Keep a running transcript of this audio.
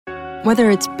Whether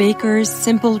it's Baker's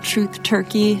Simple Truth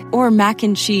Turkey or mac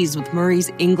and cheese with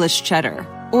Murray's English Cheddar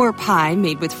or pie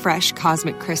made with fresh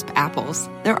Cosmic Crisp apples,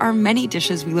 there are many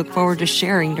dishes we look forward to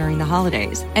sharing during the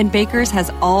holidays. And Baker's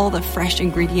has all the fresh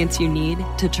ingredients you need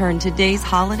to turn today's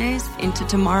holidays into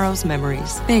tomorrow's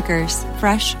memories. Baker's,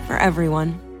 fresh for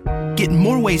everyone. Get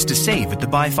more ways to save at the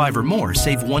Buy 5 or More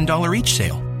Save $1 each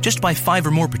sale. Just buy 5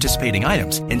 or more participating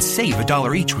items and save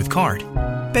 $1 each with card.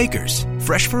 Baker's,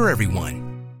 fresh for everyone.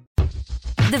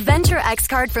 The Venture X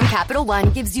card from Capital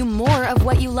One gives you more of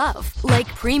what you love, like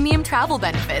premium travel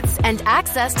benefits and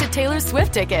access to Taylor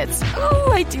Swift tickets. Oh,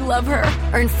 I do love her.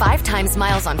 Earn 5 times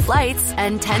miles on flights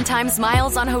and 10 times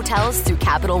miles on hotels through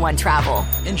Capital One Travel.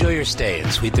 Enjoy your stay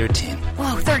in Suite 13.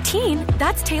 Whoa, 13?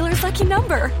 That's Taylor's lucky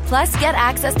number. Plus, get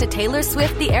access to Taylor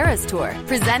Swift The Eras Tour,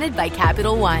 presented by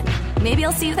Capital One. Maybe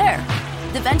I'll see you there.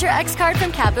 The Venture X card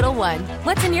from Capital One.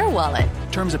 What's in your wallet?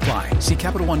 Terms apply. See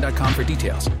CapitalOne.com for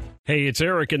details. Hey, it's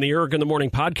Eric, and the Eric in the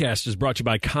Morning podcast is brought to you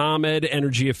by ComEd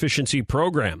Energy Efficiency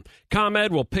Program.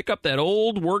 ComEd will pick up that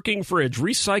old working fridge,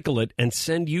 recycle it, and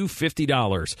send you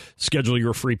 $50. Schedule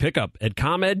your free pickup at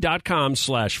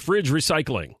ComEd.com/fridge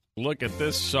recycling. Look at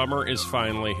this. Summer is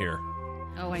finally here.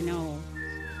 Oh, I know.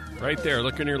 Right there.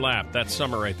 Look in your lap. That's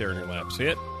summer right there in your lap. See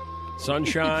it?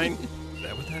 Sunshine. Is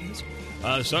that what that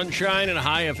is? Sunshine and a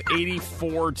high of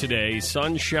 84 today.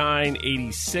 Sunshine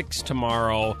 86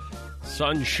 tomorrow.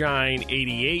 Sunshine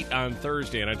 88 on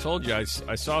Thursday. And I told you, I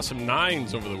saw some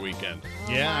 9s over the weekend.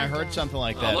 Yeah, I heard something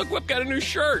like that. Oh, look, Whip got a new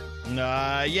shirt.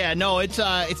 Yeah, no, it's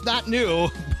not new,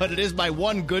 but it is my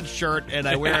one good shirt, and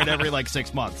I wear it every,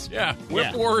 6 months. Yeah,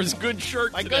 Whip wore his good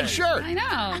shirt My today. good shirt. I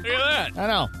know. Look at that. I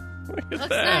know. Looks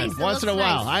nice. Once in a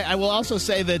while. I will also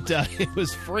say that it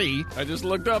was free. I just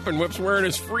looked up, and Whip's wearing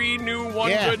his free new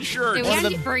good shirt. It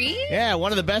was free? Yeah,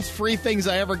 one of the best free things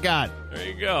I ever got. There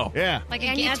you go. Yeah. Like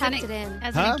And a you gift? tucked it in.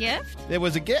 As Huh? a gift? It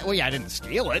was a gift. Well, yeah, I didn't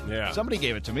steal it. Yeah. Somebody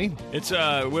gave it to me. It's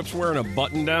Whip's wearing a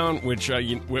button down, which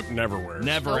Whip never wears.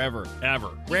 Never, ever. Ever.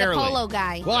 He's Rarely. a polo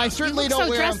guy. Well, I certainly look don't so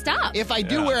wear dressed them. up. If I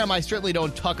do Yeah. wear them, I certainly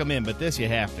don't tuck them in, but this you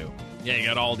have to. Yeah,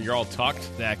 you're all tucked.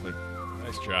 Exactly.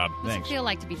 Nice job. What's it Thanks. feel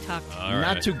like to be tucked? All right.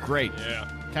 Not too great. Yeah.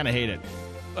 Kind of hate it.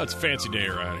 Well, it's a fancy day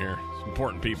around here. It's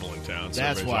important people in town. So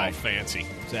That's everybody's why. all fancy.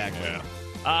 Exactly. Yeah.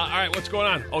 All right, what's going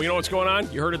on? Oh, you know what's going on?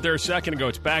 You heard it there a second ago.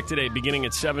 It's back today, beginning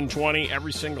at 7:20.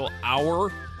 Every single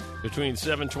hour between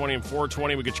 7:20 and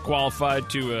 4:20, we get you qualified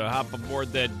to hop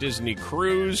aboard that Disney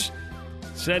cruise.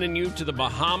 Sending you to the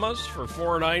Bahamas for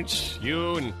 4 nights.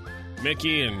 You and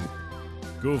Mickey and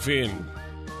Goofy and,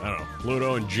 I don't know,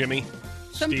 Pluto and Jimmy.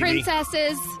 Some Stevie.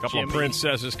 princesses. Couple of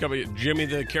princesses. Jimmy,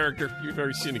 the character. You've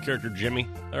ever seen the character Jimmy?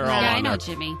 They're all Yeah, on I know there.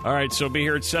 Jimmy. All right, so be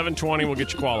here at 7:20. We'll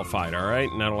get you qualified, all right?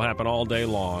 And that'll happen all day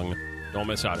long. Don't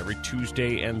miss out. Every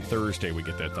Tuesday and Thursday we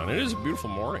get that done. It is a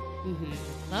beautiful morning.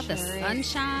 Love the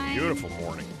sunshine. Beautiful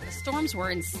morning. The storms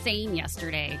were insane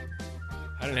yesterday.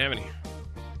 I didn't have any.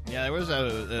 Yeah, there was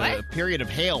a What? period of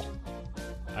hail.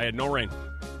 I had no rain.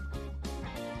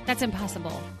 That's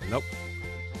impossible. Nope.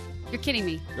 You're kidding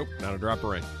me. Nope. Not a drop of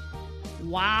rain.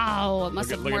 Wow. It must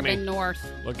Look have at more me. been north.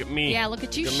 Look at me. Yeah, look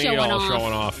at you me showing all off.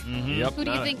 showing off. Yep. Who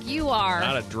do you not think you are?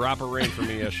 Not a drop of rain for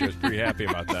me yesterday. I was pretty happy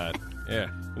about that. Yeah.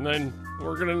 And then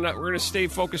we're gonna stay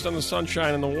focused on the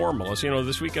sunshine and the warm. Melissa, you know,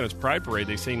 this weekend it's Pride Parade.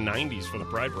 They say 90s for the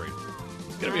Pride Parade.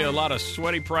 It's gonna be a lot of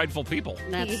sweaty, prideful people.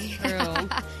 That's true.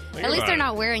 Think At least about they're it.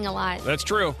 not wearing a lot. That's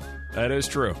true. That is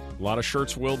true. A lot of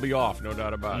shirts will be off, no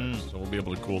doubt about it. So we'll be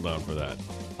able to cool down for that.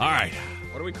 All right.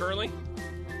 What are we currently?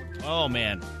 Oh,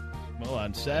 man. Hold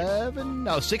on.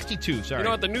 62, sorry. You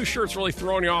know what? The new shirt's really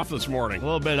throwing you off this morning. A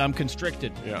little bit. I'm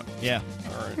constricted. Yeah. Yeah.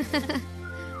 All right.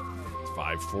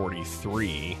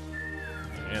 5:43.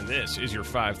 And this is your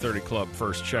 5:30 Club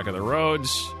first check of the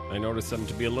roads. I noticed them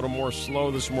to be a little more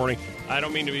slow this morning. I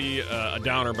don't mean to be a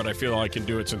downer, but I feel I can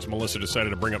do it since Melissa decided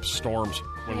to bring up storms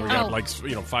when we got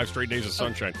 5 straight days of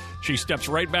sunshine. She steps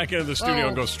right back into the studio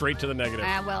and goes straight to the negative.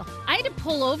 Well, I had to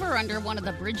pull over under one of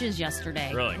the bridges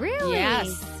yesterday. Really? Really?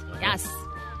 Yes.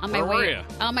 On my Where were way, you?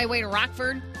 On my way to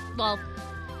Rockford. Well,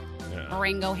 Yeah.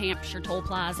 Marengo, Hampshire Toll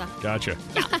Plaza. Gotcha.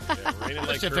 Yeah, raining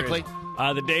like Specifically. crazy.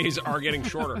 The days are getting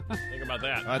shorter. Think about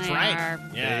that. That's They right. are.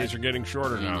 Yeah. Days are getting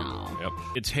shorter now. know. Yep.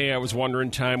 It's Hey, I Was Wondering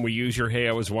time. We use your Hey,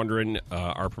 I Was Wondering.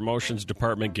 Our promotions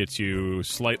department gets you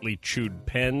slightly chewed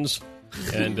pens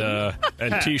and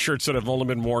T-shirts that have only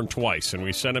been worn twice, and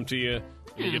we send them to you.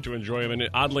 You get to enjoy them. And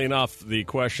oddly enough, the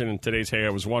question in today's Hey, I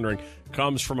Was Wondering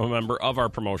comes from a member of our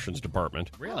promotions department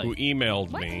who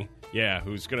emailed me. Yeah,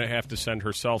 who's going to have to send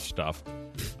herself stuff.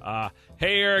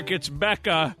 Hey, Eric, it's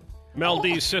Becca, Mel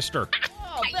D's sister.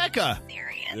 Oh, Becca.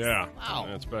 Yeah,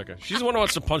 that's Becca. She's the one who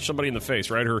wants to punch somebody in the face,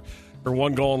 right? Her Her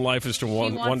one goal in life is to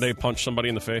one wants day punch somebody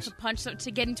in the face.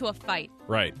 To get into a fight.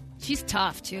 Right. She's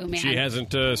tough too, man.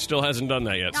 She still hasn't done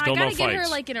that yet. No, Still I gotta no get fights. her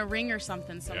like in a ring or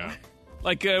something somewhere. Yeah.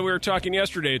 Like we were talking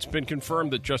yesterday, it's been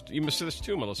confirmed that you missed this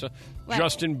too, Melissa. What?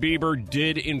 Justin Bieber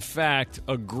did, in fact,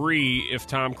 agree, if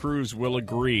Tom Cruise will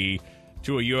agree,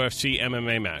 to a UFC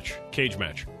MMA match, cage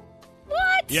match.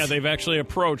 What? Yeah, they've actually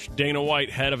approached Dana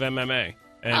White, head of MMA.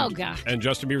 And, Oh, God. And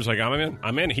Justin Bieber's like,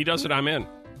 I'm in. He does it, I'm in.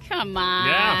 Come on.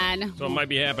 Yeah. So it might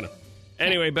be happening.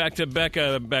 Anyway, back to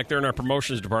Becca back there in our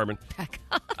promotions department.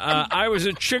 I was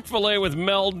at Chick-fil-A with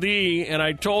Mel D, and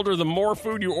I told her the more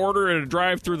food you order at a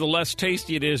drive-thru, the less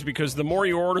tasty it is, because the more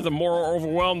you order, the more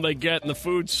overwhelmed they get, and the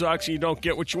food sucks, and you don't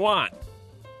get what you want.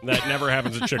 That never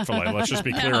happens at Chick-fil-A. Let's just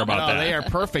be clear about that. They are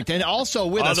perfect. And also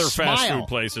with Other a smile. fast food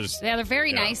places. Yeah, they're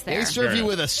very nice there. They serve you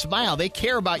with a smile. They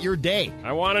care about your day.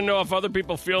 I want to know if other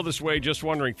people feel this way. Just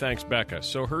wondering. Thanks, Becca.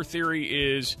 So her theory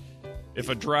is if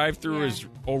a drive-thru is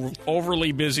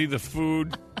overly busy, the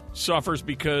food suffers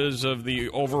because of the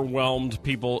overwhelmed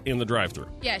people in the drive-thru.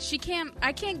 Yeah,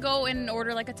 I can't go in and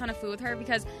order like a ton of food with her,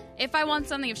 because if I want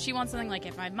something, if she wants something, like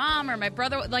if my mom or my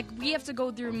brother, like we have to go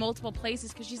through multiple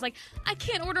places, because she's like, I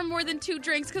can't order more than 2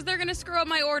 drinks because they're going to screw up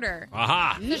my order.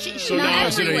 Aha. So now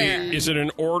everywhere. is it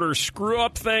an order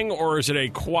screw-up thing, or is it a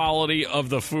quality of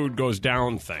the food goes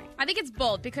down thing? I think it's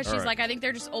both, because she's like, I think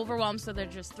they're just overwhelmed, so they're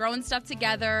just throwing stuff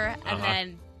together, and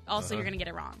then also you're going to get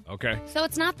it wrong. Okay. So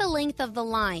it's not the length of the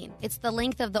line. It's the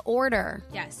length of the order.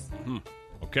 Yes.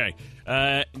 Okay.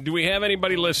 Do we have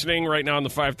anybody listening right now in the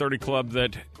 530 Club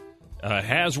that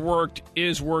has worked,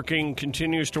 is working,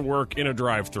 continues to work in a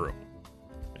drive-thru?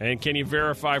 And can you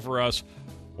verify for us,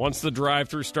 once the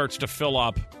drive-thru starts to fill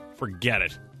up, forget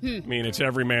it. I mean, it's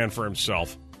every man for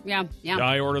himself. Yeah.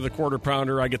 I order the quarter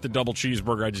pounder, I get the double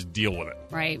cheeseburger, I just deal with it.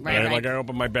 Right. Like, I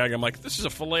open my bag, I'm like, this is a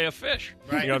fillet of fish.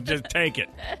 Right. Just take it.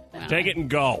 Take it and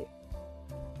go.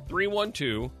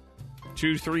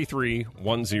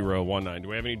 312-233-1019. Do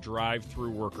we have any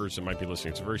drive-through workers that might be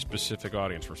listening? It's a very specific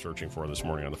audience we're searching for this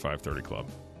morning on the 530 Club,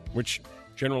 which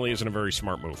generally isn't a very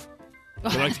smart move.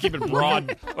 We like to keep it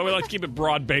broad. Well, we like to keep it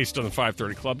broad-based on the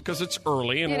 530 Club because it's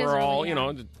early and we're all,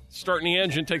 starting the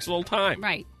engine takes a little time.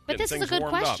 Right. But this is a good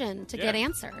question to get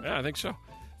answered. Yeah, I think so.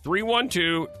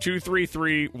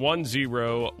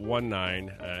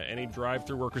 312-233-1019. Any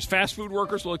drive-through workers, fast food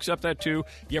workers, will accept that too.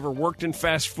 You ever worked in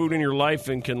fast food in your life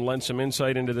and can lend some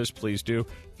insight into this, please do.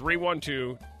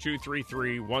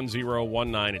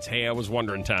 312-233-1019. It's Hey, I Was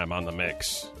Wondering time on the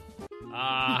mix.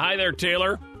 Hi there,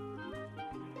 Taylor.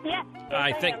 Yeah.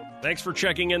 Thanks for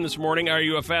checking in this morning. Are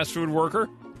you a fast food worker?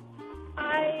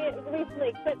 I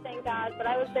recently quit, thank God, but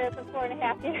I was there for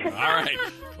 4.5 years. All right.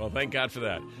 Well, thank God for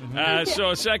that.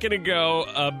 So a second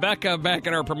ago, Becca, back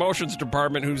in our promotions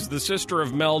department, who's the sister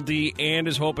of Mel D and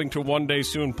is hoping to one day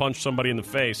soon punch somebody in the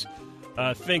face,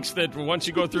 thinks that once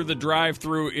you go through the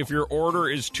drive-thru, if your order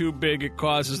is too big, it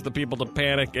causes the people to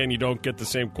panic and you don't get the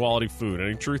same quality food.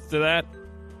 Any truth to that?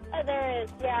 There is,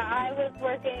 yeah. I was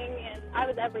working and I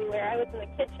was everywhere. I was in the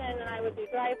kitchen and I would do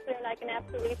drive-thru, and I can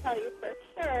absolutely tell you for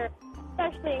sure,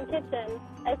 especially in kitchen,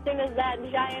 as soon as that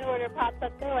giant order pops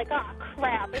up, they're like, oh,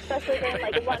 crap, especially during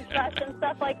like lunch rush and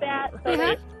stuff like that. So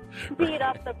they speed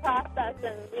up the process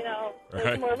and,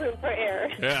 there's more room for error.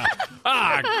 Yeah.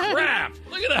 Crap.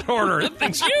 Look at that order. That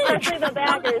thing's huge. Especially the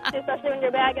baggers, especially when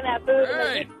you're bagging that food and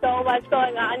there's so much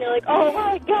going on. You're like, oh,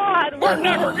 my God. We're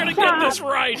never going to get this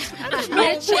right. There's no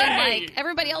way. Like,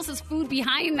 everybody else's food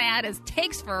behind that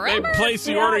takes forever. They place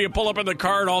the order, you pull up in the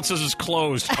car, and all it says is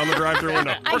closed on the drive-thru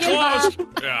window. We're closed.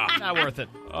 Yeah. Not worth it.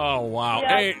 Oh, wow.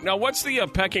 Yeah. Hey, now what's the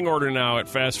pecking order now at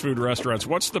fast food restaurants?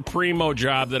 What's the primo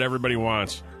job that everybody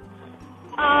wants?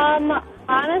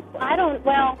 Honestly, I don't.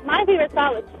 Well, my favorite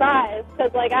spot was fries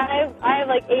because, like, I have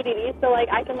like ADD, so like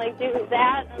I can like do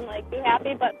that and like be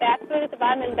happy. But back booth, if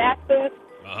I'm in back booth,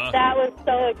 that was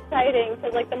so exciting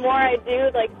because like the more I do,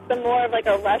 like the more of like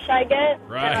a rush I get.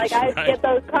 Right. And like I get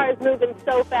those cars moving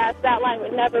so fast, that line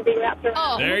would never be wrapped around.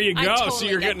 Oh, There you go. totally So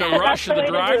you're get getting that. a rush at the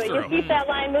That's way to do it. drive-thru. You keep that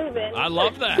line moving. I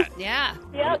love that. Yeah.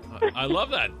 Yep. I love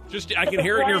that. Just I can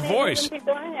hear it in your voice.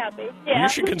 People are happy. Yeah. You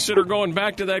should consider going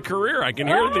back to that career. I can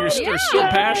hear there's still Yeah.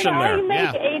 passion I there. make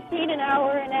 $18 an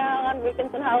hour now on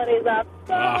weekends and holidays off.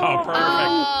 So Oh, perfect.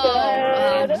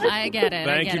 I get it.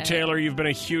 Thank you, Taylor. You've been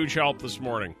a huge help this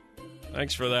morning.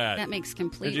 Thanks for that. That makes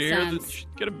complete Did you hear sense.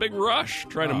 get a big rush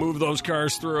trying to move those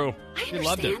cars through? I She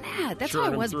loved it. understand that. That's Churn how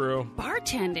it them was through.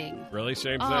 bartending. Really?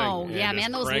 Same thing? Oh, yeah, just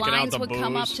man. Those cranking out lines the would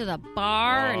come up booze. to the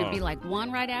bar, and Oh. it'd be like one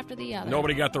right after the other.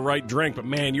 Nobody got the right drink, but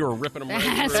man, you were ripping them right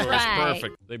That's through. It was right.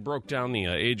 perfect. They broke down the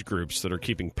age groups that are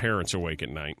keeping parents awake at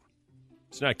night.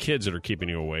 It's not kids that are keeping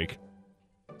you awake.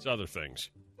 It's other things.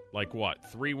 Like what?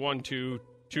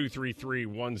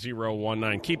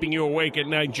 312-233-1019. Keeping you awake at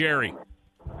night, Jerry.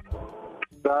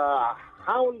 The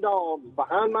hound dog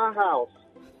behind my house.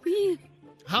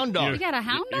 Hound dog. You got a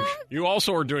hound dog? You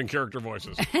also are doing character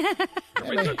voices.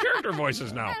 Everybody's doing character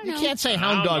voices now. You can't say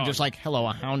hound dog just like, hello,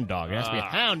 a hound dog. It has to be a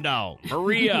hound dog.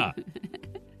 Maria.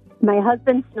 My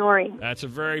husband snoring. That's a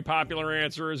very popular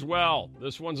answer as well.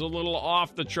 This one's a little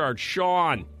off the chart.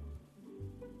 Sean.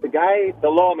 The guy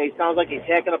below me sounds like he's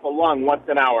hacking up a lung once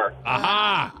an hour.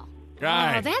 Aha.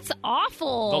 Guy. Oh, that's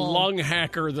awful. The lung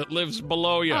hacker that lives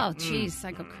below you. Oh, jeez,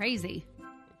 I go crazy.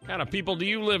 What kind of people do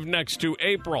you live next to,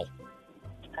 April?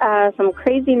 Some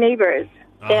crazy neighbors.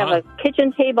 They have a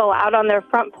kitchen table out on their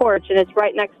front porch, and it's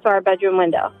right next to our bedroom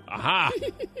window. Aha.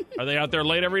 Are they out there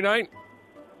late every night?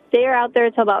 They are out there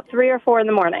till about 3 or 4 in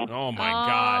the morning. Oh, my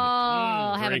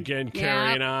God. having- Drinking,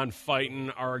 carrying on, fighting,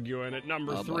 arguing. At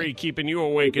number Oh, 3, boy. keeping you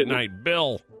awake at night,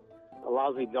 Bill. A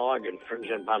lousy dog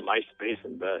infringing on my space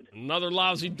in bed. Another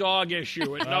lousy dog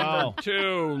issue at number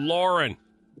 2, Lauren.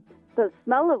 The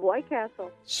smell of White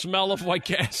Castle. Smell of White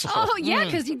Castle. Oh, yeah,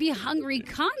 because you'd be hungry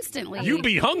constantly. You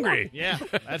be hungry. Yeah,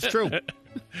 that's true.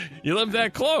 You live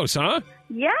that close, huh?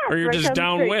 Yeah. Or you're just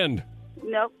downwind?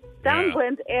 Nope.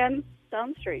 Downwind and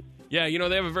down the street. Yeah, you know,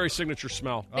 they have a very signature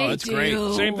smell. Oh, that's great.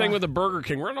 Same thing with the Burger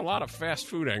King. We're on a lot of fast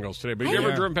food angles today, but have you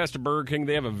ever driven past a Burger King?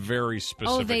 They have a very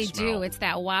specific Oh, they smell. do. It's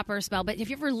that Whopper smell. But if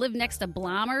you ever lived next to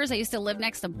Blomers, I used to live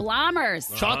next to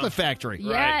Blomers. Chocolate factory.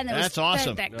 Yeah, and it was That's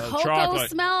awesome. That Uh, cocoa chocolate.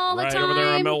 smell all the right time. over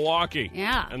there in Milwaukee.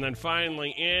 Yeah. And then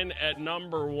finally in at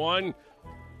number 1,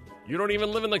 you don't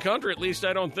even live in the country, at least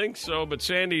I don't think so, but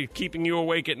Sandy, keeping you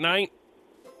awake at night?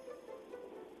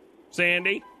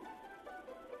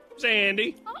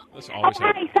 Sandy? That's always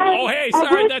hi, sorry. Oh, hey, A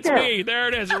sorry, that's rooster. me. There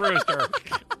it is, a rooster.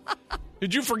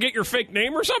 Did you forget your fake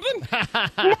name or something?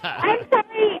 I'm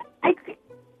sorry.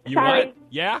 You Sorry. what?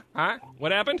 Yeah? Huh?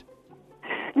 What happened?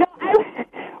 No,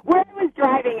 where I was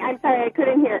driving, I'm sorry, I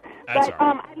couldn't hear. That's But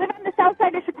all right. I live on the south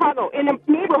side of Chicago in a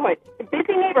neighborhood, a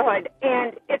busy neighborhood,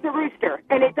 and it's a rooster,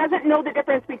 and it doesn't know the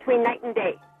difference between night and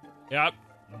day. Yep.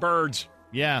 Birds.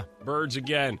 Yeah. Birds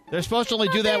again. They're supposed to only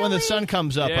do that when the sun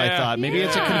comes up, I Yeah. thought. Maybe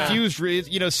it's a Yeah.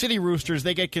 confused... city roosters,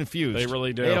 they get confused. They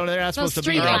really do. They're not Those supposed to be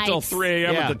street They're there. up till lights. 3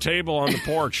 a.m. Yeah. at the table on the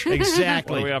porch.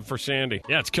 Exactly. What do we have for Sandy?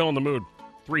 Yeah, it's killing the mood.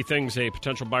 3 things a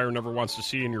potential buyer never wants to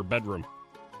see in your bedroom.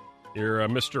 Your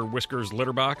Mr. Whiskers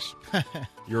litter box,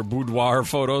 your boudoir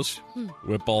photos,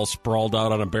 whip all sprawled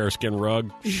out on a bearskin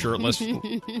rug, shirtless.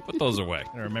 Put those away.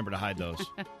 I remember to hide those.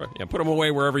 Yeah, put them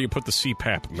away wherever you put the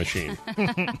CPAP machine.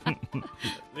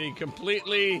 The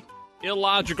completely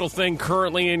illogical thing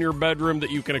currently in your bedroom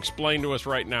that you can explain to us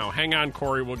right now. Hang on,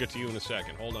 Corey. We'll get to you in a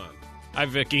second. Hold on. Hi,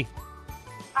 Vicky.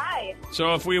 Hi.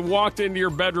 So if we walked into your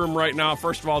bedroom right now,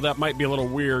 first of all, that might be a little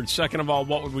weird. Second of all,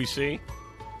 what would we see?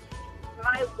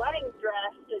 My wedding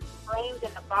dress is framed in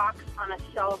a box on a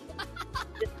shelf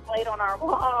displayed on our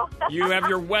wall. You have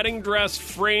your wedding dress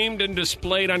framed and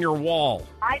displayed on your wall.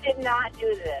 I did not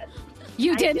do this.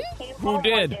 You I didn't? just came Who home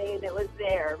did? One day and it was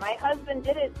there. My husband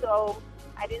did it, so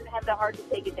I didn't have the heart to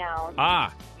take it down.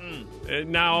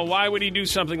 Now, why would he do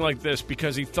something like this?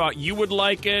 Because he thought you would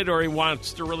like it, or he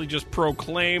wants to really just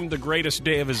proclaim the greatest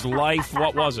day of his life?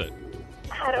 What was it?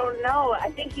 I don't know. I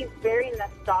think he's very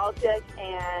nostalgic,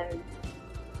 and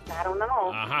I don't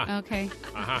know. Uh-huh. Okay.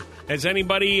 Uh-huh. Has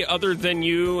anybody other than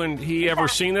you and he ever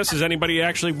seen this? Has anybody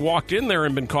actually walked in there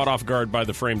and been caught off guard by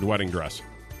the framed wedding dress?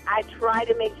 I try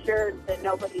to make sure that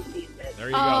nobody sees it. There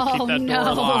you go. Oh, Keep that no.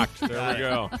 door locked. There we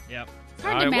go. Yep. It's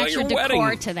hard All to right, well, match your your decor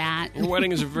wedding. to that. Your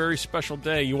wedding is a very special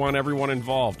day. You want everyone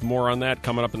involved. More on that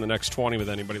coming up in the next 20 with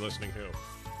anybody listening who.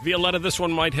 Violetta, this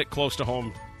one might hit close to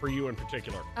home for you in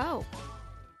particular. Oh.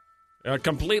 A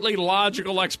completely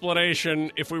logical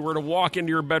explanation. If we were to walk into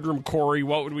your bedroom, Corey,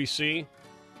 what would we see?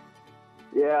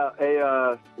 Yeah,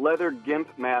 a leather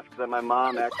gimp mask that my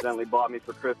mom accidentally bought me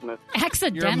for Christmas.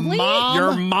 Accidentally?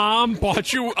 Your mom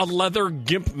bought you a leather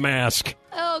gimp mask.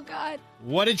 Oh, God.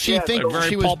 What did she Yeah, think so Very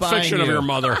she was Pulp buying Fiction you? of your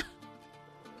mother.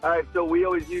 All right, so we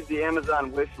always use the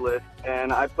Amazon wish list,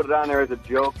 and I put it on there as a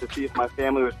joke to see if my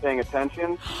family was paying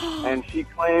attention. And she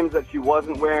claims that she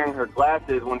wasn't wearing her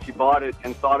glasses when she bought it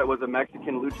and thought it was a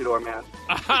Mexican luchador mask.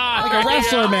 Like a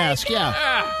wrestler mask, yeah.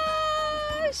 Yeah.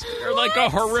 You're like a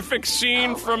horrific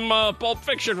scene from Pulp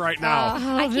Fiction right now.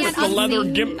 I can't the leather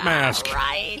unsee- gimp mask.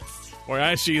 Right. Boy,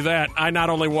 I see that. I not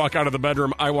only walk out of the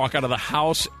bedroom, I walk out of the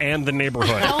house and the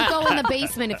neighborhood. Don't go in the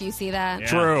basement if you see that.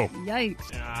 True. Yikes.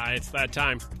 It's that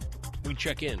time. We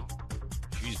check in.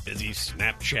 She's busy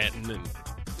Snapchatting and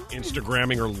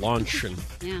Instagramming her lunch and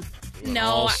Yeah. No.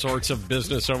 All sorts of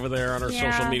business over there on our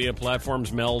Yeah. social media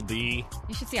platforms. Mel D.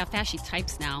 You should see how fast she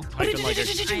types now. Typing like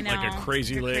I know. a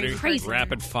crazy You're lady. crazy.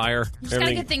 Rapid fire. You just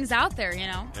gotta get things out there,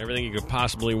 Everything you could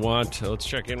possibly want. Let's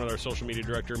check in with our social media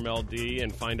director, Mel D,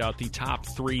 and find out the top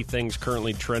 3 things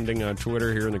currently trending on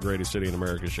Twitter here in the greatest city in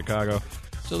America, Chicago,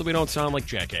 so that we don't sound like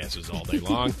jackasses all day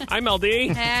long. Hi, Mel D.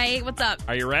 Hey, what's up?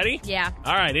 Are you ready? Yeah.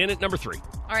 All right, in at number 3.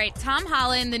 All right, Tom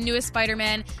Holland, the newest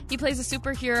Spider-Man, he plays a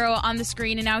superhero on the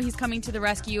screen, and now he's coming to the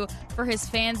rescue for his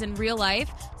fans in real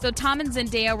life. So Tom and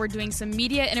Zendaya were doing some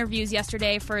media interviews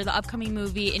yesterday for the upcoming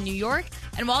movie in New York,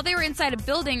 and while they were inside a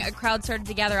building, a crowd started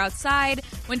to gather outside.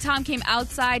 When Tom came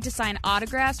outside to sign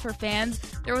autographs for fans,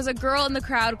 there was a girl in the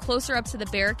crowd closer up to the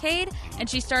barricade, and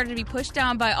she started to be pushed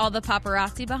down by all the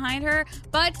paparazzi behind her,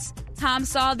 but Tom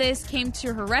saw this, came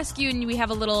to her rescue, and we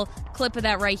have a little clip of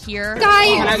that right here. They're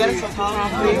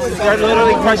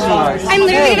literally crushing us. I'm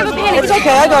literally gonna have a panic. It's okay,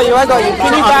 I got you.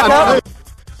 Can you back up?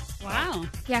 Wow.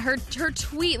 Yeah, her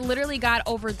tweet literally got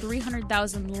over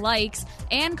 300,000 likes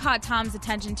and caught Tom's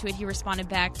attention to it. He responded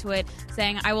back to it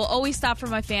saying, "I will always stop for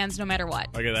my fans no matter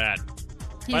what." Look at that.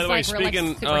 He's By the way, like, we're like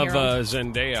speaking of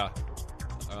superheroes. Zendaya,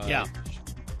 Yeah.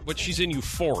 but she's in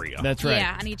Euphoria. That's right.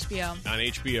 Yeah, on HBO. On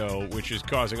HBO, which is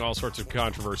causing all sorts of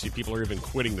controversy. People are even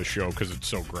quitting the show because it's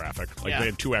so graphic. Like, they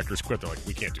had 2 actors quit. They're like,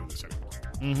 we can't do this anymore.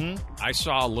 Mm-hmm. I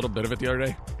saw a little bit of it the other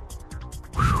day.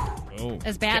 Oh.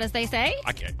 As bad as they say?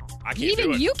 I can't Even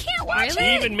do it. you can't watch it?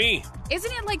 Even me.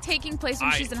 Isn't it like taking place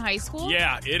when she's in high school?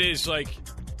 Yeah, it is like,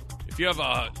 if you have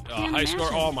a high score,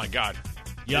 imagine. oh my God.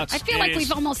 Yuck. I feel like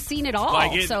we've almost seen it all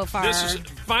so far. This is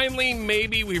finally,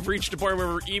 maybe we've reached a point where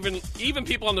we're even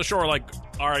people on the show are like,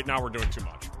 all right, now we're doing too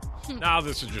much. Now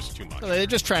this is just too much. They're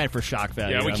just trying for shock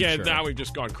value. Yeah, we I'm can't. sure. Now we've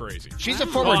just gone crazy. She's a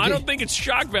former. I don't think it's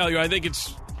shock value. I think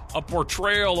it's a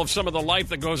portrayal of some of the life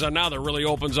that goes on now that really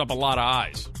opens up a lot of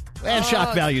eyes. And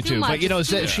shock value, too. much.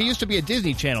 But, she used to be a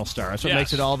Disney Channel star, so it Yes.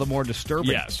 makes it all the more disturbing.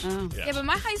 Yes. Yes. Yeah, but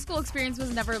my high school experience was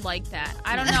never like that.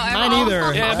 I don't know. Mine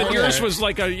either. Yeah, but Okay. yours was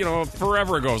like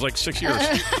forever ago. It was like 6 years.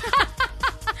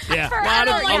 Yeah.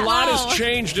 A lot has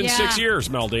changed in 6 years,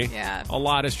 Meldy. Yeah. A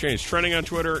lot has changed. Trending on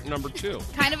Twitter, number 2.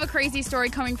 Kind of a crazy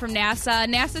story coming from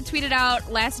NASA. NASA tweeted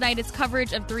out last night its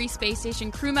coverage of 3 space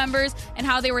station crew members and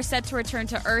how they were set to return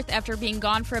to Earth after being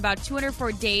gone for about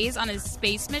 204 days on a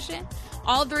space mission.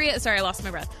 All 3 of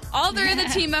the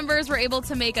team members were able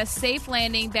to make a safe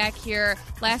landing back here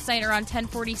last night around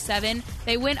 10:47.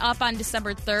 They went up on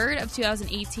December 3rd of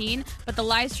 2018, but the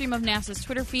live stream of NASA's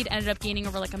Twitter feed ended up gaining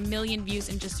over like 1 million views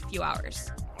in just a few hours.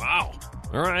 Wow.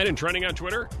 All right, and trending on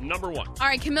Twitter, number 1. All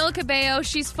right, Camila Cabello,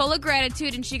 she's full of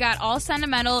gratitude, and she got all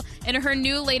sentimental in her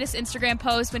new latest Instagram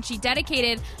post when she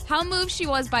dedicated how moved she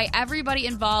was by everybody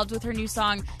involved with her new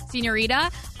song,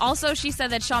 Senorita. Also, she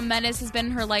said that Shawn Mendes has been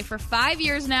in her life for 5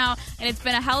 years now, and it's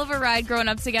been a hell of a ride growing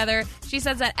up together. She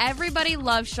says that everybody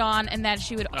loves Shawn and that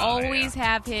she would always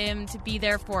have him to be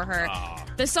there for her.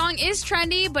 The song is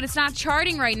trendy, but it's not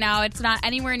charting right now. It's not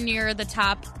anywhere near the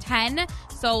top 10,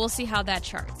 so we'll see how that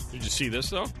charts. Did you see this,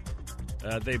 though?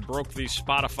 They broke the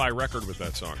Spotify record with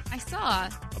that song. I saw.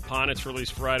 Upon its release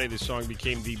Friday, the song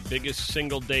became the biggest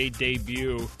single-day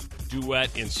debut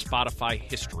duet in Spotify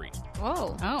history.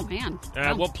 Whoa. Oh, man.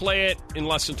 We'll play it in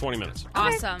less than 20 minutes.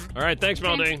 Awesome. All right, thanks,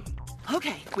 Melody.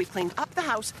 Okay, we've cleaned up the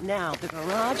house, now the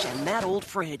garage and that old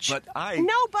fridge. But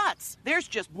No buts! There's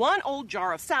just one old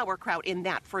jar of sauerkraut in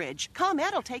that fridge.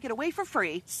 ComEd will take it away for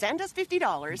free. Send us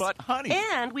 $50. But, honey...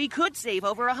 And we could save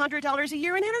over $100 a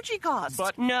year in energy costs.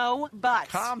 But... No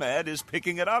buts. ComEd is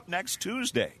picking it up next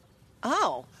Tuesday.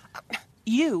 Oh.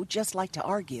 You just like to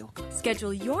argue.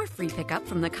 Schedule your free pickup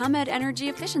from the ComEd Energy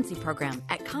Efficiency Program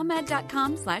at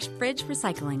ComEd.com/fridge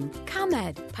recycling.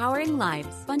 ComEd, powering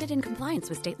lives. Funded in compliance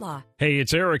with state law. Hey,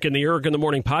 it's Eric, and the Eric in the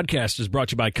Morning podcast is brought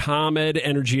to you by ComEd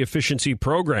Energy Efficiency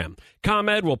Program.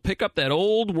 ComEd will pick up that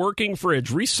old working fridge,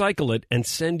 recycle it, and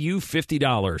send you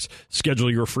 $50.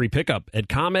 Schedule your free pickup at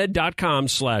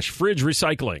ComEd.com/fridge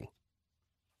recycling.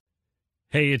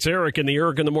 Hey, it's Eric, and the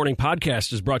Eric in the Morning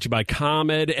podcast is brought to you by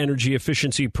ComEd Energy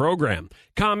Efficiency Program.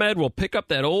 ComEd will pick up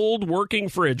that old working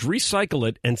fridge, recycle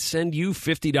it, and send you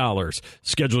 $50.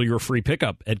 Schedule your free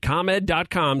pickup at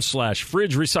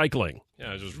ComEd.com/fridge recycling. Yeah,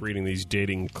 I was just reading these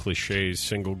dating cliches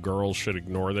single girls should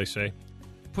ignore, they say.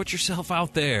 Put yourself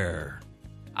out there.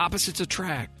 Opposites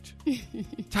attract.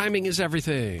 Timing is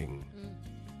everything.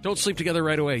 Don't sleep together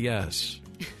right away, yes.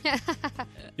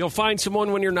 You'll find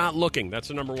someone when you're not looking. That's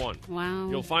the number 1. Wow.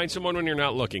 You'll find someone when you're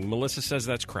not looking. Melissa says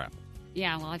that's crap.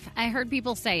 Yeah, well, I heard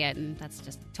people say it, and that's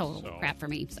just total crap for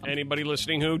me. So. Anybody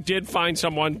listening who did find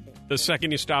someone the second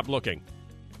you stopped looking,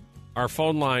 our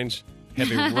phone lines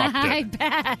have erupted. I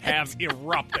bet. Have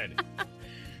erupted.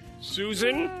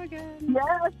 Susan?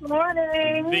 Yes,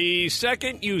 morning. The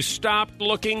second you stopped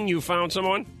looking, you found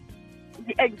someone?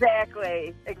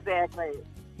 Exactly.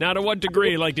 Now, to what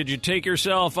degree? Like, did you take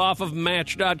yourself off of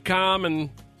Match.com and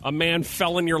a man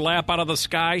fell in your lap out of the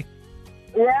sky?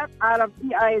 Yep.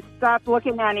 I stopped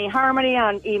looking on eHarmony,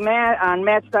 on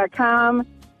Match.com,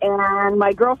 and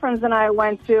my girlfriends and I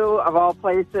went to, of all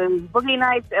places, Boogie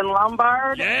Nights in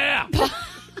Lombard. Yeah.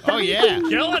 Oh, yeah.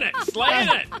 Killing it. Slaying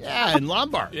it. Yeah, in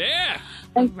Lombard. Yeah.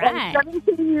 And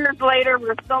 17 years later,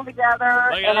 we're still together,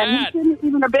 Look at and that. he shouldn't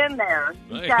even have been there.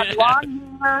 He's got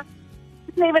long hair.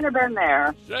 Shouldn't even have been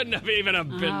there. Shouldn't have even have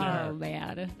been there. Oh,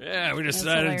 man. Yeah, we That's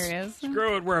decided, hilarious.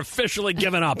 screw it, we're officially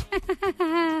giving up.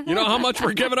 You know how much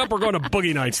we're giving up? We're going to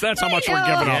Boogie Nights. That's how much we're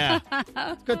giving up.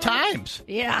 Yeah. Good times.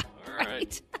 Yeah. All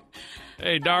right.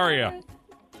 Hey, Daria.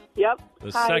 Yep.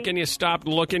 The Hi. second you stopped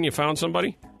looking, you found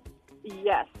somebody?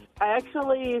 Yes. I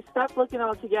actually stopped looking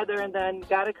altogether and then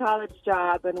got a college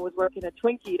job and was working a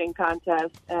Twinkie eating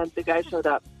contest, and the guy showed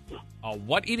up. A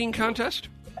what eating contest?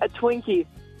 A Twinkie.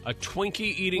 A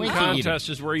Twinkie eating Twinkie contest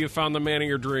is where you found the man of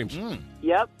your dreams.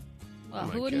 Yep. Well,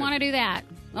 who wouldn't want to do that?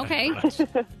 Okay.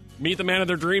 Meet the man of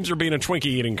their dreams or being a Twinkie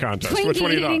eating contest? Twinkie Which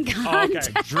one do you eating know? contest.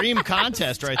 Okay. Dream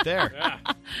contest right there.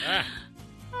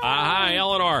 Hi,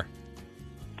 Eleanor.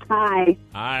 Hi.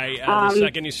 Hi. The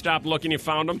second you stopped looking, you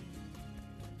found him?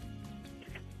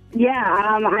 Yeah,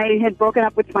 I had broken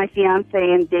up with my fiance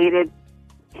and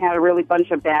had a really bunch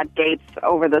of bad dates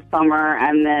over the summer,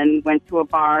 and then went to a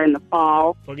bar in the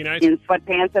fall Boogie Nights? in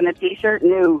sweatpants and a T-shirt.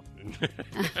 No.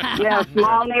 Yeah,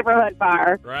 small neighborhood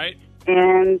bar. Right.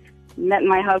 And met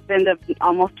my husband of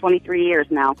almost 23 years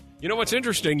now. You know what's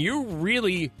interesting? You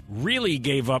really, really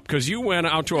gave up because you went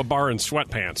out to a bar in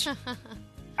sweatpants.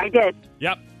 I did.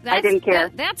 Yep. I didn't care.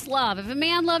 That's love. If a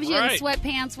man loves you Right. in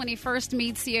sweatpants when he first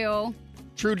meets you,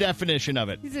 True definition of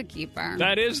it. he's a keeper.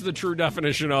 That is the true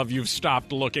definition of you've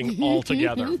stopped looking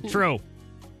altogether. True.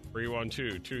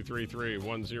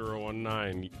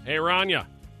 312-233-1019. Hey, Rania.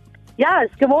 Yes,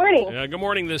 good morning. Good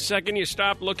morning. The second you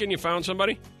stopped looking, you found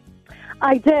somebody?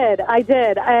 I did.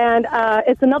 And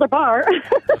it's another bar.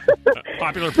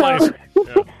 Popular place.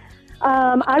 Yeah.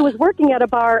 I was working at a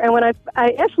bar, and when I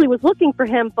actually was looking for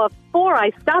him before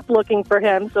I stopped looking for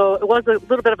him, so it was a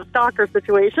little bit of a stalker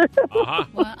situation. Uh-huh.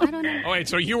 Well, I don't know. Oh, wait,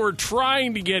 so you were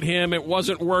trying to get him, it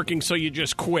wasn't working, so you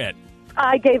just quit.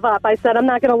 I gave up. I said, I'm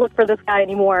not going to look for this guy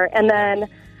anymore. And then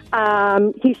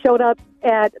he showed up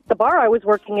at the bar I was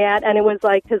working at, and it was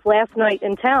like his last night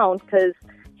in town because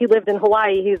he lived in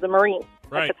Hawaii. He's a Marine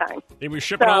Right. at the time. He was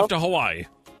shipping So- off to Hawaii.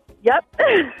 Yep.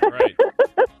 Right.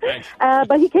 Thanks.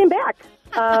 But he came back.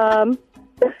 So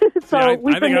Yeah,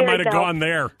 we've I been think I married might have now. gone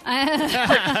there.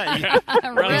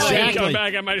 Rather than Exactly. come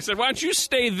back, I might have said, why don't you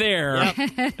stay there,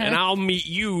 and I'll meet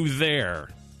you there.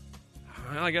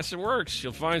 Well, I guess it works.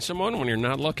 You'll find someone when you're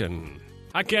not looking.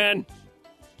 Hi, Ken.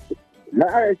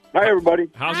 Hi. Hi, everybody.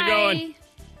 How's it going?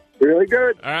 Really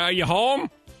good. Are you home?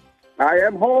 I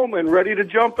am home and ready to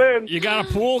jump in. You got a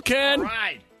pool, Ken?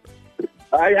 Right.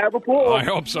 I have a pool. I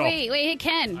hope so. Wait, hey,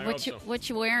 Ken, I what hope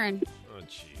you wearing? Oh,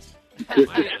 jeez.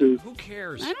 Just a suit. Who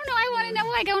cares? I don't know. I want to know.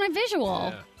 Like, I want a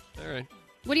visual. Yeah. All right.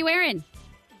 What are you wearing?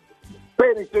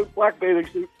 Bathing suit, black bathing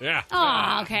suit. Yeah.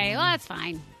 Oh, okay. Well, that's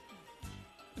fine.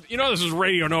 You know this is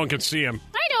radio. No one can see him.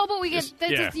 I know, but we get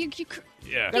that's yeah. just, you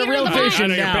Yeah. Got a real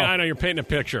vision now. I know you're painting a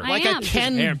picture. I Like am. a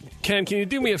Ken. Hey, Ken, can you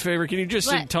do me a favor? Can you just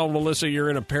What? tell Melissa you're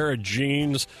in a pair of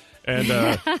jeans and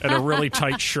and a really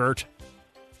tight shirt?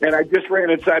 And I just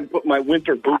ran inside and put my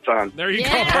winter boots on. There you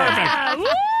Yeah. go. Perfect. Woo!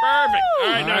 Perfect. All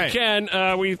right, now, right. Ken,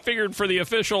 we figured for the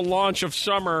official launch of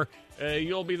summer,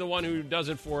 you'll be the one who does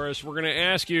it for us. We're going to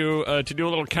ask you to do a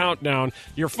little countdown.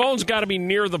 Your phone's got to be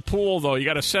near the pool, though. You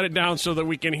got to set it down so that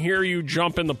we can hear you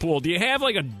jump in the pool. Do you have,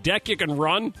 like, a deck you can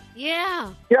run?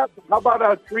 Yeah. Yep. How about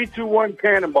a 3-2-1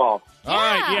 cannonball? All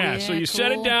right, yeah. So Yeah, you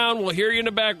set it cool. down. We'll hear you in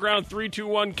the background. 3, 2,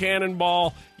 1,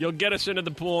 cannonball. You'll get us into the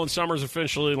pool, and summer's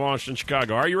officially launched in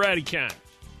Chicago. Are you ready, Ken?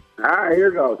 All right, here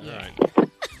goes. All right.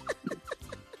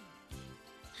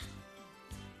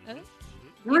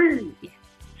 3,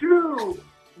 2,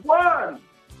 1.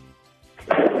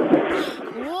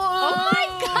 Oh my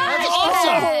gosh!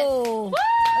 Awesome.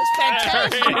 That's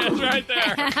fantastic. There he is, right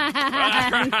there. All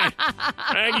right.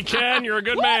 Thank you, Ken. You're a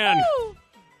good man.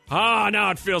 Ah, now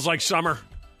it feels like summer.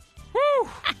 Woo!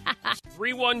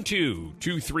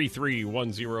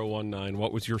 312-233-1019.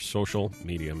 What was your social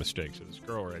media mistake? So this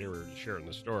girl right here, we were sharing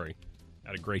the story.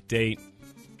 Had a great date.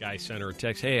 Guy sent her a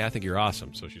text, hey, I think you're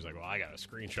awesome. So she's like, well, I got to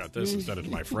screenshot this and send it to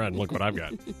my friend. Look what I've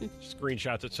got.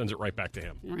 Screenshots it, sends it right back to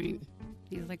him. Right.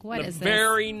 He's like, what is The this?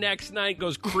 very next night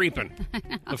goes creeping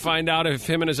to find out if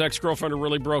him and his ex-girlfriend are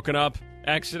really broken up.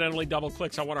 Accidentally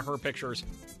double-clicks on one of her pictures.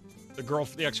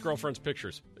 The ex-girlfriend's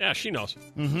pictures. Yeah, she knows.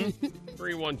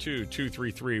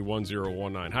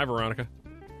 312-233-1019. Hi, Veronica.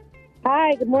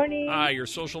 Hi, good morning. Hi, your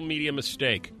social media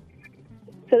mistake.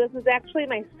 So this is actually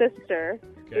my sister.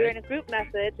 Okay. We were in a group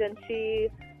message, and she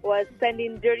was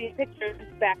sending dirty pictures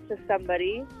back to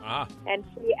somebody. And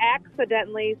she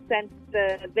accidentally sent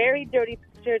the very dirty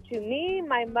picture to me,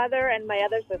 my mother, and my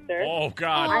other sister. Oh,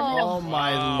 God. Oh,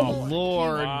 my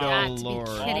Lord. Wow. Oh, Lord.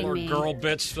 All her girl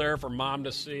bits there for Mom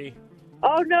to see.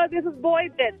 Oh, no, this is boy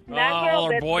bits, not girl All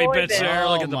her bits. boy bits there.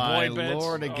 Look at the my boy bits.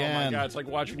 Lord, Oh, my again. God. It's like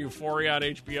watching Euphoria on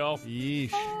HBO.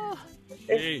 Yeesh.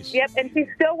 Jeez. Yep, and she's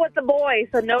still with the boy,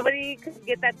 so nobody could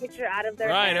get that picture out of their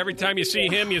Right. head. Every time you see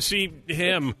him, you see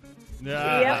him.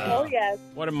 Yep, oh, yes.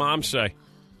 What did Mom say?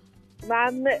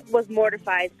 Mom was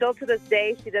mortified. Still to this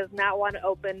day, she does not want to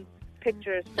open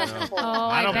pictures from the phone.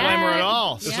 I don't blame her at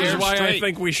all. This Yeah. is why I Straight.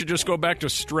 think we should just go back to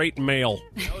straight mail.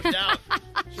 No doubt.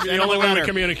 The only way to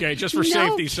communicate, just for No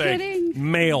safety's kidding. sake.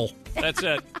 Mail. That's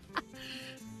it.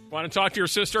 Want to talk to your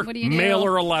sister? What do you do? Mail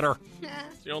her a letter.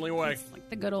 It's the only way. Like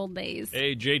the good old days.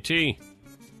 Hey, JT.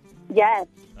 Yes.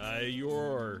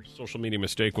 Your social media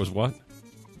mistake was what?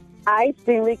 I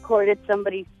screen recorded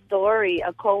somebody's story,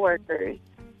 a coworker's,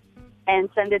 and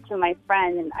sent it to my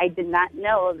friend, and I did not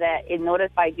know that it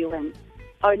notified you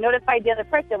or notified the other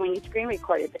person when you screen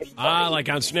recorded their story. Like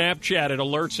on Snapchat, it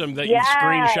alerts them that Yes. you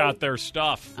screenshot their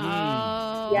stuff.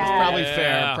 Oh. Yes. Probably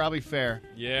fair. Yeah. Probably fair.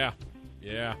 Yeah.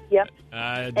 Yeah. Yep.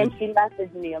 Did- And she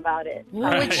messaged me about it.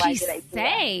 What would Why she did I do that?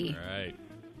 say? Right.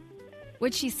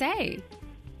 What'd she say?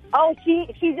 Oh, she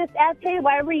just asked, hey,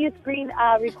 why were you screen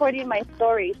recording my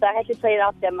story? So I had to play it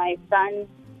off that my son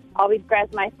always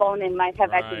grabs my phone and might have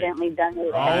Right. accidentally done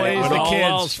it. Always When the all kids.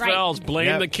 else Right. fails, blame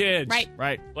Yep. the kids.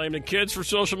 Right. Blame the kids for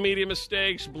social media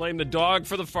mistakes. Blame the dog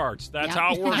for the farts. That's Yep.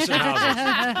 how it works in houses.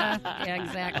 Yeah,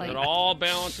 exactly. It all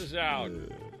balances out.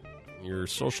 Your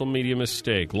social media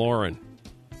mistake. Lauren.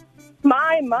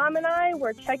 My mom and I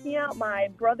were checking out my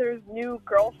brother's new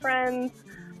girlfriend's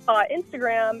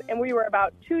Instagram, and we were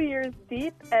about 2 years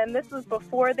deep, and this was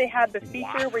before they had the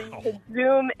feature where you could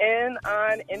zoom in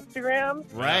on Instagram.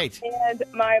 Right. And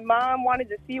my mom wanted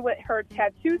to see what her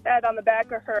tattoo said on the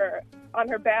back of on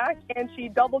her back, and she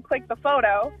double-clicked the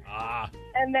photo.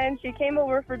 And then she came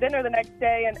over for dinner the next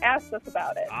day and asked us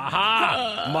about it.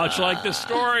 Aha! Much like the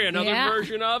story, another Yeah.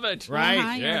 version of it.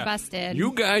 Right. You're busted.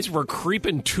 You guys were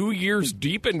creeping 2 years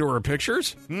deep into her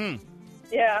pictures?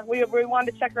 Yeah, we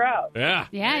wanted to check her out. Yeah.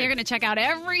 Yeah, you're going to check out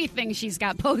everything she's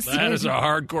got posted. That is a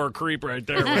hardcore creep right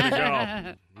there. Way to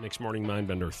go. Next Morning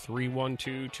Mindbender,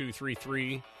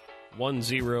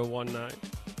 312-233-1019.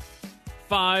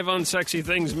 5 unsexy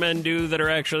things men do that are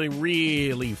actually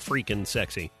really freaking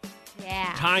sexy.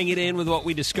 Yeah. Tying it in with what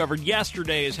we discovered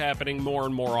yesterday is happening more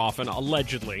and more often,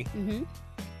 allegedly. Mm-hmm.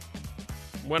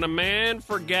 When a man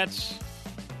forgets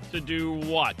to do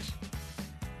what?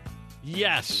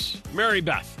 Yes. Mary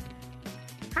Beth.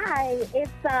 Hi,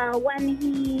 it's when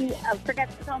he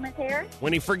forgets to comb his hair.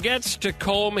 When he forgets to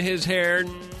comb his hair.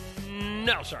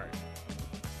 No, sorry.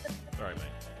 Sorry, my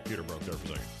computer broke there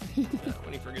for a second.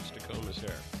 When he forgets to comb his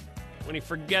hair. When he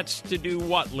forgets to do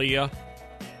what, Leah?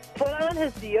 Put on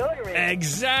his deodorant.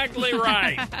 Exactly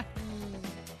right.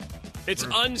 It's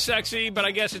unsexy, but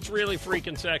I guess it's really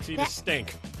freaking sexy to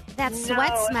stink. That sweat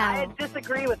No, smell. I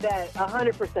disagree with that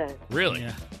 100%. Really?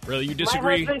 Yeah. Really? You My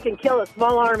disagree? husband can kill a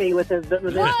small army with his.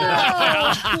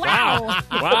 Wow.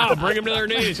 Wow. Bring them to their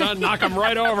knees, huh? Knock them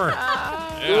right over.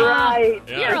 Yeah. Right.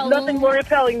 Yeah. There's nothing more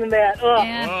repelling than that. Ugh.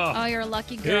 Yeah. Oh, you're a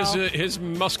lucky girl. His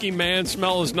musky man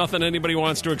smell is nothing anybody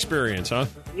wants to experience, huh?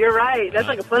 You're right. That's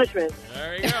like a punishment.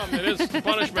 There you go. It is a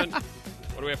punishment.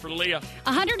 What do we have for Leah?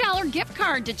 $100 gift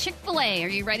card to Chick-fil-A. Are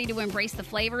you ready to embrace the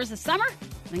flavors of summer?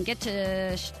 Then get to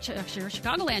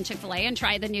Chicagoland Chick-fil-A and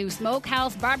try the new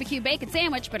Smokehouse Barbecue Bacon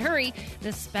Sandwich. But hurry,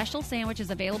 this special sandwich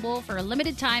is available for a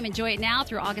limited time. Enjoy it now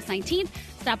through August 19th.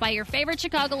 Stop by your favorite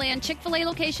Chicagoland Chick-fil-A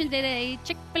location today.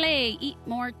 Chick-fil-A, eat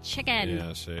more chicken.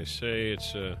 Yes, they say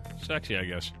it's sexy, I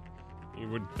guess. You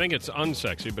would think it's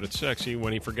unsexy, but it's sexy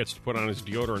when he forgets to put on his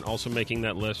deodorant. Also making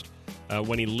that list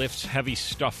when he lifts heavy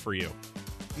stuff for you.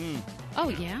 Oh,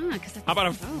 yeah. How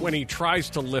about when he tries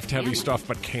to lift heavy stuff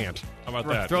but can't? How about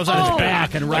that? Throws on his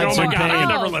back and rides oh my in God, I pain. can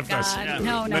never lift this. God.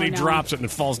 No, Then he no. drops it and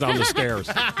it falls down the stairs.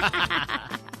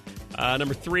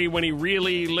 Number 3, when he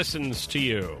really listens to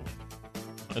you.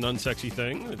 An unsexy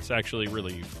thing. It's actually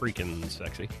really freaking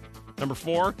sexy. Number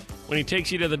 4, when he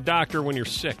takes you to the doctor when you're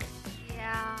sick.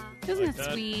 Yeah. Isn't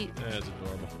that sweet? That's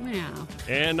adorable. Yeah.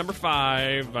 And number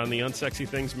 5, on the unsexy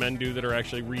things men do that are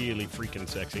actually really freaking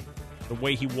sexy. The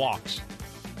way he walks.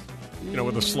 You know,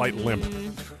 with a slight limp.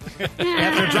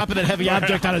 After dropping that heavy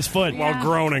object on his foot. While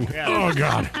groaning. Yeah. Oh,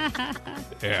 God.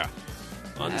 Yeah.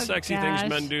 Unsexy gosh. things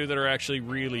men do that are actually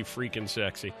really freaking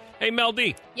sexy. Hey, Mel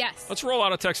D. Yes. Let's roll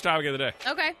out a text topic of the day.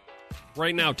 Okay.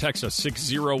 Right now, text us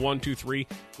 60123.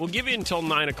 We'll give you until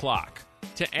 9 o'clock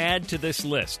to add to this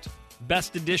list.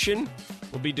 Best edition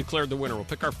will be declared the winner. We'll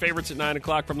pick our favorites at 9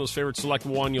 o'clock. From those favorites, select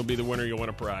one. You'll be the winner. You'll win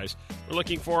a prize. We're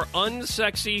looking for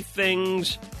unsexy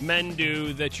things men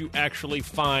do that you actually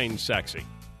find sexy.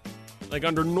 Like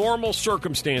under normal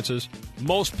circumstances,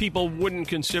 most people wouldn't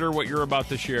consider what you're about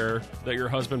to share that your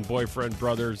husband, boyfriend,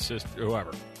 brother, sister,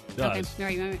 whoever does.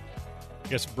 Okay. Right. I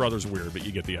guess brother's weird, but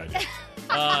you get the idea.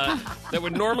 That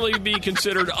would normally be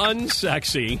considered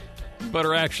unsexy, but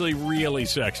are actually really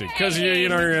sexy because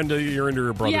you're into your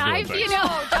brother doing things.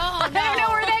 I don't know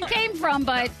where that came from,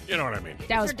 but You know what I mean?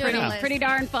 that was pretty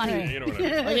darn funny. You know what I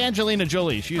mean? Like Angelina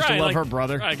Jolie. She used to love her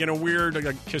brother. Like in a weird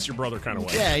kiss your brother kind of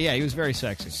way. Yeah, he was very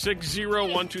sexy.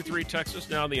 60123. Text us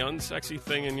now. The unsexy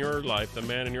thing in your life, the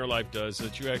man in your life does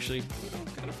that you actually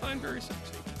kind of find very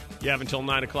sexy. You have until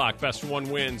 9 o'clock. Best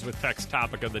one wins with text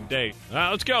topic of the day.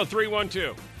 Let's go.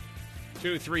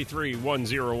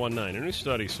 312-233-1019. A new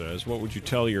study says, what would you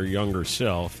tell your younger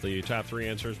self? The top 3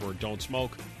 answers were don't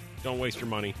smoke, don't waste your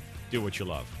money, do what you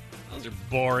love. Those are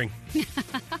boring.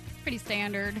 Pretty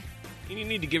standard. And you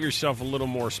need to give yourself a little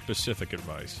more specific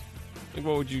advice. Like,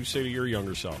 what would you say to your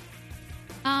younger self?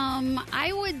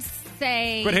 I would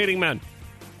say... Quit hating men.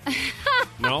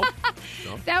 No?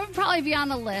 That would probably be on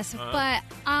the list. But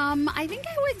I think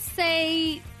I would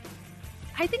say,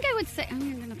 I'm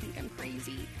going to think I'm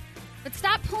crazy. But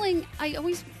stop pulling. I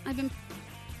used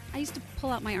to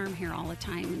pull out my arm hair all the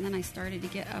time, and then I started to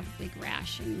get a big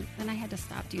rash, and then I had to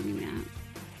stop doing that.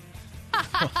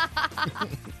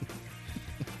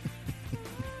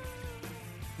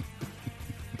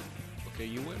 Okay,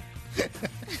 you win.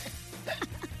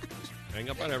 Hang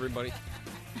up on everybody.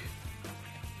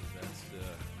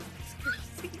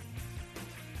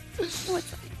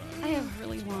 I have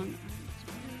really long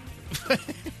arms.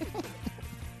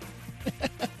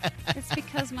 It's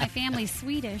because my family's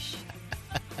Swedish.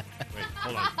 Wait,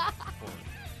 hold on.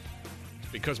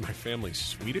 It's because my family's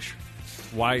Swedish?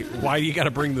 Why do you got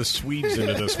to bring the Swedes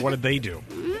into this? What did they do?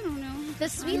 I don't know. The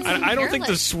Swedes. I don't think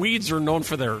the Swedes are known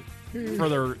for their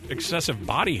excessive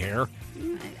body hair.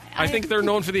 I think they're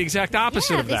known for the exact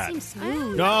opposite of that. Seem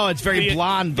smooth. No, it's very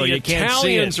blonde, though. The You can't see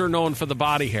it. Italians are known for the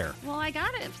body hair. Well, I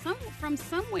got it from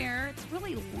somewhere. It's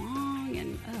really long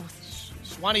and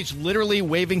Swanee's literally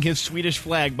waving his Swedish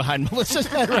flag behind Melissa's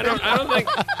head. I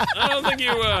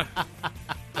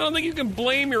don't think you can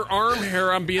blame your arm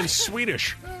hair on being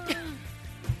Swedish.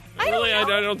 I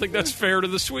don't think that's fair to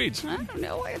the Swedes. I don't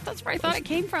know. That's where I thought it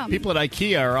came from. People at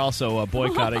IKEA are also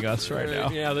boycotting us right now.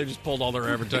 Yeah, they just pulled all their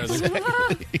advertising.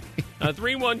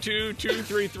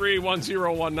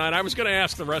 312-233-1019. I was going to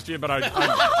ask the rest of you, but I'm not.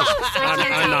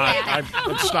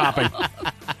 I'm stopping.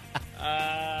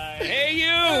 Hey,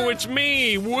 you! It's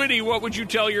me, Woody. What would you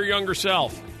tell your younger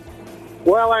self?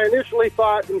 Well, I initially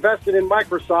thought invested in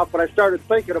Microsoft, but I started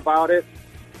thinking about it,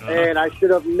 and I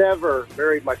should have never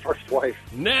married my first wife.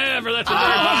 Never. That's a very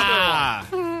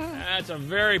popular one. That's a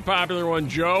very popular one.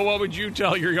 Joe, what would you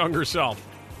tell your younger self?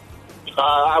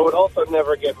 I would also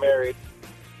never get married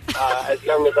as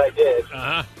young as I did.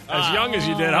 As young as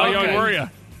you did. How young were you?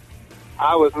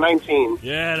 I was 19.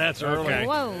 Yeah, that's early. Okay.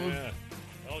 Whoa. Yeah.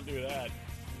 Don't do that.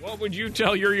 What would you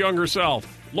tell your younger self?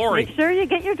 Lori. Make sure you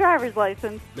get your driver's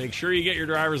license. Make sure you get your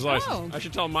driver's license. Oh. I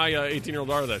should tell my 18-year-old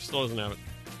daughter that. Still doesn't have it.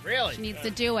 Really? She needs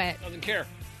to do it. Doesn't care.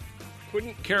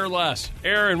 Couldn't care less.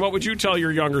 Aaron, what would you tell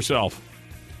your younger self?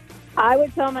 I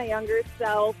would tell my younger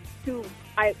self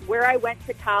where I went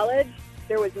to college,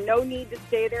 there was no need to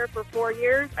stay there for 4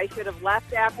 years. I should have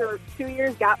left after 2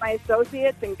 years, got my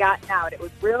associates, and gotten out. It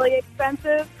was really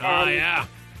expensive. Yeah.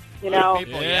 You know.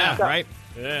 Yeah, so, right.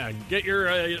 Yeah, get your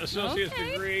associate's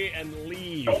degree and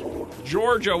leave.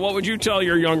 Georgia, what would you tell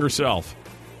your younger self?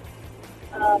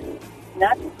 Not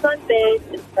to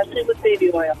sunbathe, especially with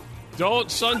baby oil. Don't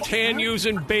suntan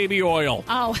using baby oil.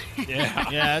 Oh. Yeah.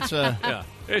 Yeah, that's a... Yeah.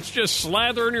 It's just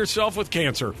slathering yourself with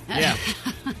cancer. Yeah.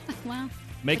 Well,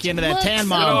 make you into that tan so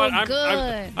model.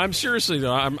 good. I'm seriously,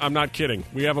 though, I'm not kidding.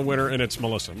 We have a winner, and it's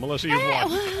Melissa. Melissa, you've won.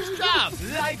 Good job.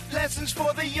 Life lessons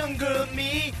for the younger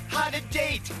me. How to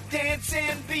date, dance,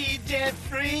 and be debt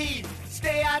free.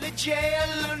 Stay out of jail,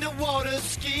 learn to water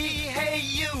ski. Hey,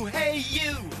 you, hey,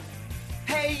 you.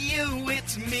 Hey, you,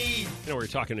 it's me. You know, we were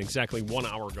talking exactly 1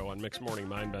 hour ago on Mixed Morning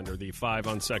Mindbender, the 5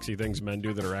 unsexy things men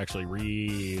do that are actually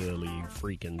really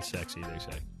freaking sexy, they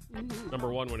say. Mm-hmm.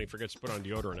 Number 1, when he forgets to put on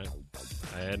deodorant.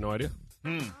 I had no idea.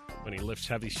 When he lifts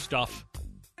heavy stuff.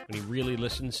 When he really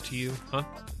listens to you. Huh?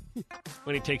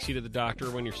 When he takes you to the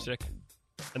doctor when you're sick.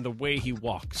 And the way he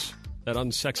walks. That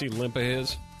unsexy limp of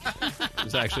his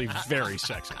is actually very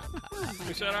sexy.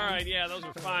 We said, all right, yeah, those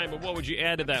are fine, but what would you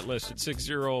add to that list? At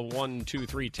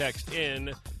 60123, text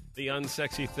in the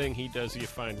unsexy thing he does you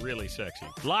find really sexy.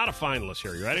 A lot of finalists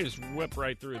here. You ready? Just whip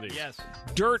right through these. Yes.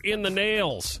 Dirt in the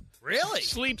nails. Really?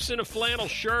 Sleeps in a flannel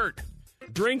shirt.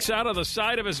 Drinks out of the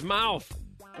side of his mouth.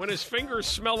 When his fingers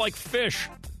smell like fish.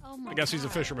 I guess he's a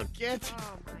fisherman. Get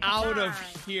out of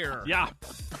here. Yeah.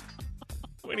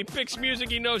 When he picks music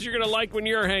he knows you're going to like when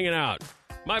you're hanging out.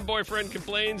 My boyfriend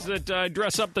complains that I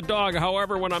dress up the dog.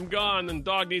 However, when I'm gone and the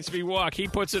dog needs to be walked, he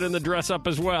puts it in the dress up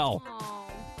as well. Aww.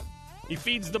 He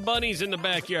feeds the bunnies in the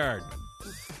backyard.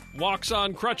 Walks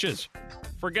on crutches.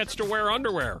 Forgets to wear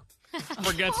underwear.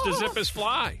 Forgets to zip his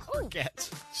fly.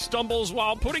 Forgets. Stumbles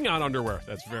while putting on underwear.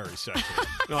 That's very sexy. You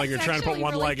know, like you're trying to put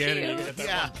one really leg cute. in and you get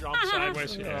that one jump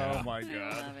sideways. Yeah. Oh, my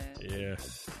God. Yeah.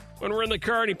 When we're in the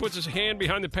car and he puts his hand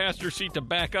behind the passenger seat to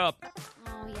back up.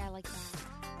 Oh, yeah, I like that.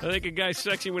 I think a guy's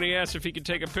sexy when he asks if he can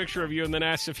take a picture of you and then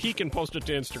asks if he can post it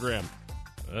to Instagram.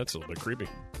 That's a little bit creepy.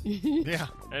 Yeah.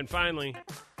 And finally,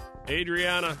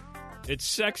 Adriana, it's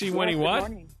sexy when he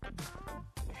what?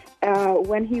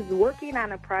 When he's working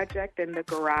on a project in the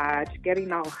garage,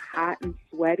 getting all hot and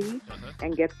sweaty,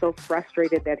 and gets so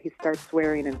frustrated that he starts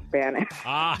swearing in Spanish.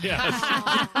 Ah, yes.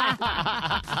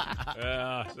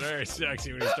 Very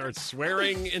sexy when he starts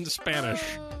swearing in Spanish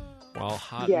while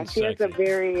hot and sexy. He has a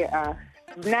very...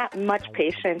 not much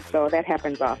patience, so that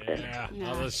happens often. Yeah,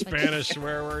 all the Spanish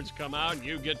swear words come out and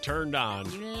you get turned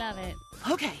on. You love it.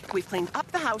 Okay, we've cleaned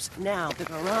up the house, now the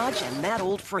garage and that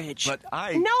old fridge. But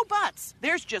No buts!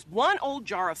 There's just one old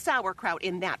jar of sauerkraut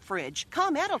in that fridge.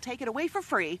 ComEd will take it away for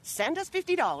free. Send us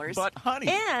 $50. But, honey...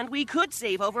 And we could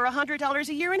save over $100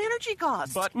 a year in energy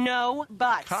costs. But... No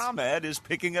buts. ComEd is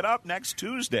picking it up next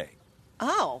Tuesday.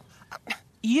 Oh...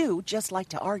 You just like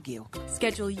to argue.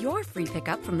 Schedule your free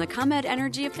pickup from the ComEd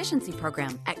Energy Efficiency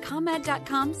Program at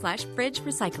ComEd.com/fridge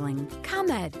recycling.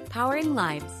 ComEd, powering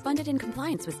lives. Funded in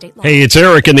compliance with state law. Hey, it's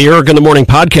Eric, and the Eric in the Morning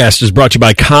podcast is brought to you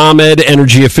by ComEd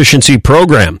Energy Efficiency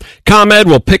Program. ComEd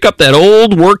will pick up that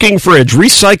old working fridge,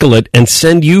 recycle it, and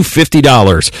send you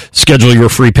 $50. Schedule your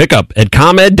free pickup at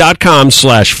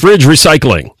ComEd.com/fridge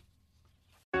recycling.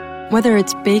 Whether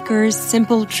it's Baker's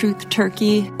Simple Truth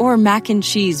Turkey or mac and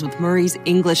cheese with Murray's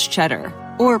English Cheddar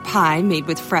or pie made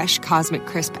with fresh Cosmic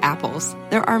Crisp apples,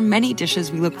 there are many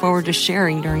dishes we look forward to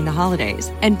sharing during the holidays.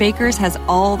 And Baker's has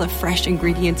all the fresh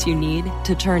ingredients you need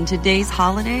to turn today's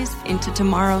holidays into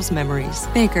tomorrow's memories.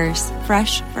 Baker's,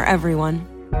 fresh for everyone.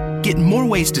 Get more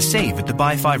ways to save at the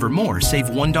Buy 5 or More Save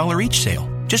 $1 each sale.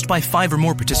 Just buy 5 or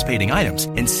more participating items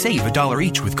and save $1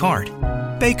 each with card.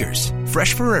 Baker's,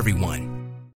 fresh for everyone.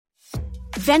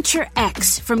 Venture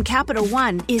X from Capital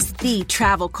One is the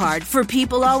travel card for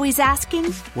people always asking,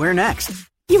 where next?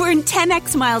 You earn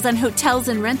 10x miles on hotels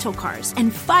and rental cars,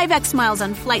 and 5x miles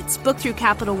on flights booked through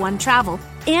Capital One Travel,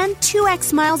 and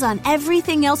 2x miles on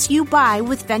everything else you buy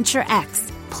with Venture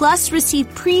X. Plus, receive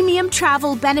premium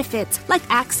travel benefits like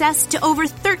access to over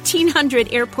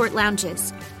 1,300 airport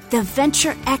lounges. The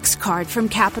Venture X card from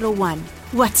Capital One.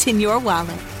 What's in your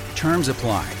wallet? Terms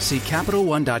apply. See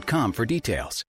CapitalOne.com for details.